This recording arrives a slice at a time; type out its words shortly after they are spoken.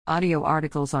Audio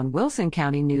articles on Wilson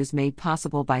County News made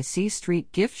possible by C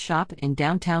Street Gift Shop in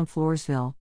downtown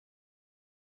Floresville.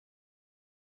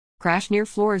 Crash near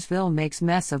Floresville makes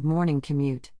mess of morning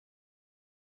commute.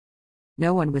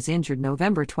 No one was injured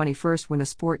November 21 when a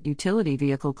sport utility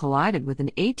vehicle collided with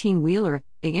an 18-wheeler at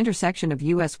the intersection of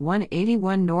US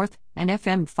 181 North and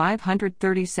FM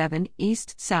 537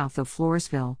 East south of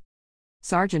Floresville.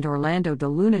 Sergeant Orlando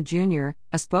DeLuna Jr.,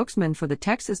 a spokesman for the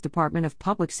Texas Department of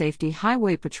Public Safety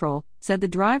Highway Patrol, said the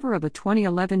driver of a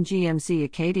 2011 GMC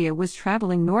Acadia was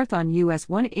traveling north on US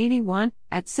 181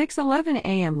 at 6:11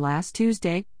 a.m. last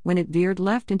Tuesday when it veered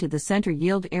left into the center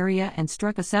yield area and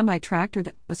struck a semi-tractor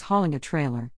that was hauling a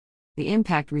trailer. The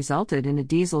impact resulted in a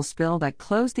diesel spill that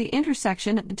closed the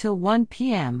intersection until 1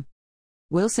 p.m.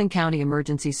 Wilson County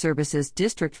Emergency Services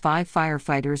District 5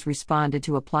 firefighters responded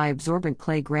to apply absorbent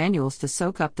clay granules to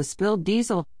soak up the spilled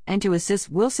diesel and to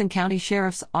assist Wilson County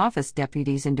Sheriff's Office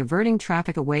deputies in diverting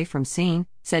traffic away from scene,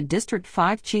 said District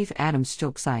 5 Chief Adam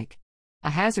Stulksike.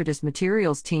 A hazardous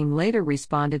materials team later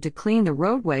responded to clean the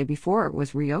roadway before it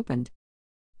was reopened.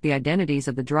 The identities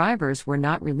of the drivers were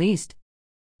not released.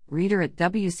 Reader at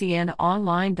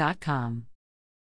WCNonline.com